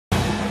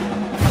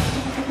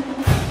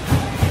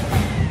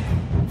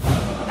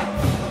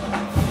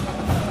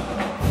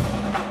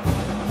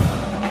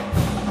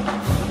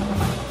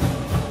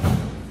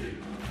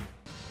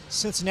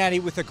Cincinnati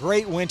with a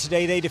great win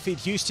today. They defeat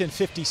Houston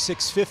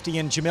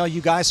 56-50. And Jamel,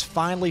 you guys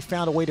finally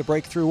found a way to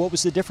break through. What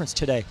was the difference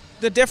today?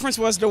 The difference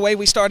was the way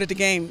we started the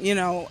game.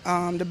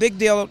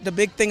 The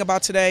big thing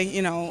about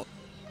today,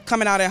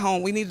 coming out at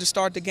home, we needed to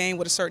start the game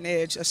with a certain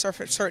edge, a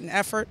certain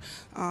effort,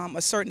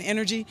 a certain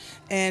energy,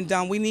 and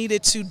we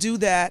needed to do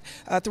that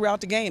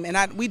throughout the game,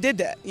 and we did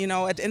that.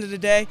 At the end of the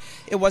day,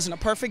 it wasn't a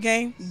perfect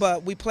game,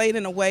 but we played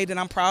in a way that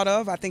I'm proud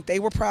of. I think they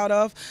were proud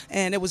of,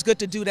 and it was good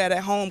to do that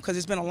at home because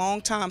it's been a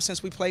long time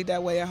since we played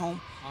that way at home.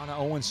 Anna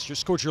Owens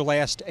just scored your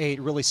last 8.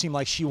 It really seemed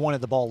like she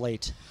wanted the ball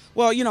late.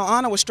 Well,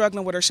 Anna was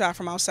struggling with her shot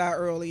from outside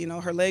early.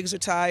 Her legs are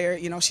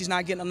tired. She's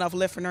not getting enough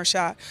lift in her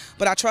shot.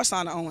 But I trust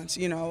Anna Owens,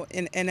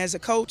 and as a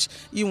coach,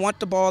 you want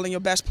the ball in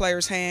your best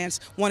player's hands,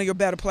 one of your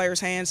better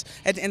players' hands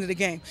at the end of the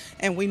game.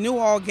 And we knew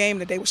all game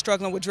that they were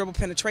struggling with dribble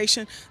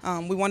penetration.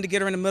 We wanted to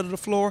get her in the middle of the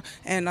floor,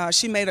 and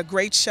she made a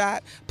great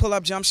shot,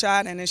 pull-up jump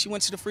shot, and then she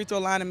went to the free throw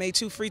line and made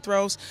 2 free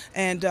throws.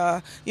 And,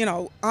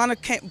 Anna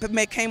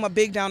came up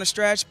big down the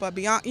stretch, but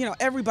beyond,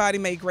 everybody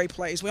made great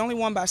plays. We only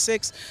won by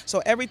 6,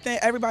 so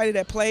everybody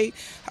that played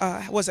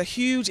was a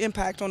huge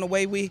impact on the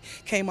way we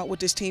came up with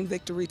this team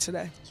victory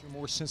today. Is there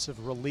more sense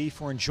of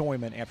relief or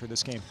enjoyment after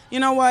this game? You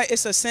know what?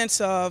 It's a sense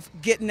of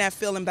getting that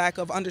feeling back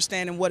of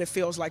understanding what it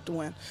feels like to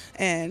win.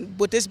 And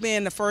with this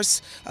being the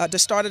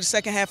start of the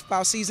second half of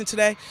our season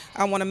today,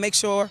 I want to make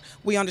sure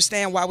we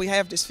understand why we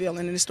have this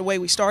feeling. And it's the way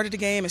we started the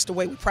game, it's the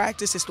way we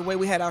practiced, it's the way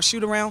we had our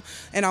shoot around.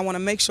 And I want to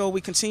make sure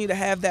we continue to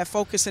have that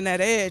focus and that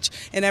edge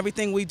in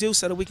everything we do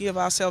so that we give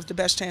ourselves the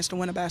best chance to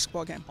win a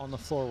basketball game. On the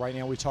floor right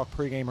now, we talk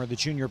pregame or the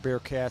junior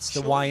Bearcats,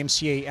 the Sure.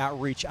 YMCA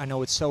outreach. I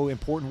know it's so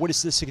important. What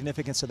is the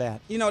significance of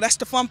that? That's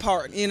the fun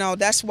part.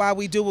 That's why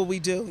we do what we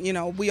do.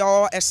 We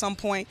all, at some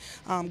point,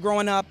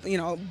 growing up,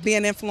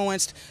 being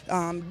influenced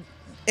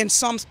in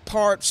some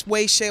parts,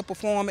 way, shape, or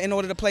form in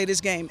order to play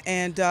this game.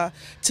 And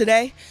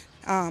today,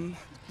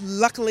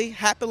 luckily,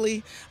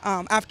 happily,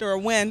 after a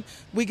win,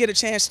 we get a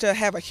chance to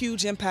have a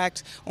huge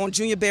impact on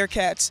junior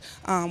Bearcats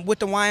with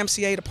the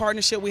YMCA, the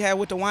partnership we have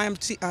with the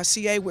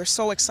YMCA. We're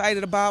so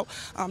excited about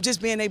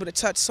just being able to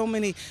touch so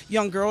many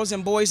young girls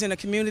and boys in the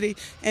community.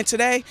 And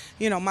today,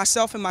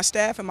 myself and my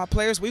staff and my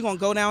players, we're going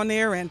to go down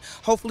there and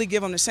hopefully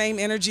give them the same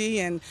energy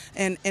and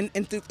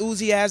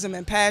enthusiasm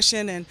and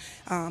passion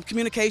and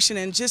communication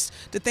and just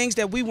the things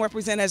that we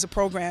represent as a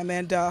program.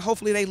 And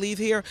hopefully they leave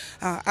here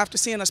after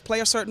seeing us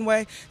play a certain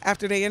way,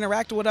 after they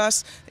interact with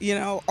us,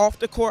 off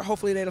the court.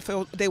 Hopefully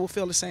they will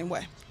feel the same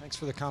way. Thanks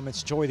for the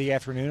comments. Enjoy the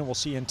afternoon, and we'll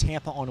see you in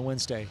Tampa on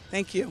Wednesday.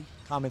 Thank you.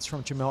 Comments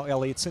from Jamel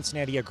Elliott.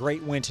 Cincinnati, a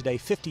great win today,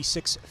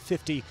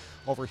 56-50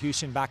 over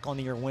Houston. Back on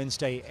the air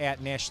Wednesday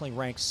at nationally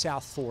ranked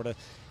South Florida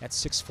at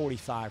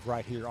 6:45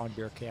 right here on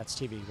Bearcats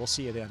TV. We'll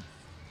see you then.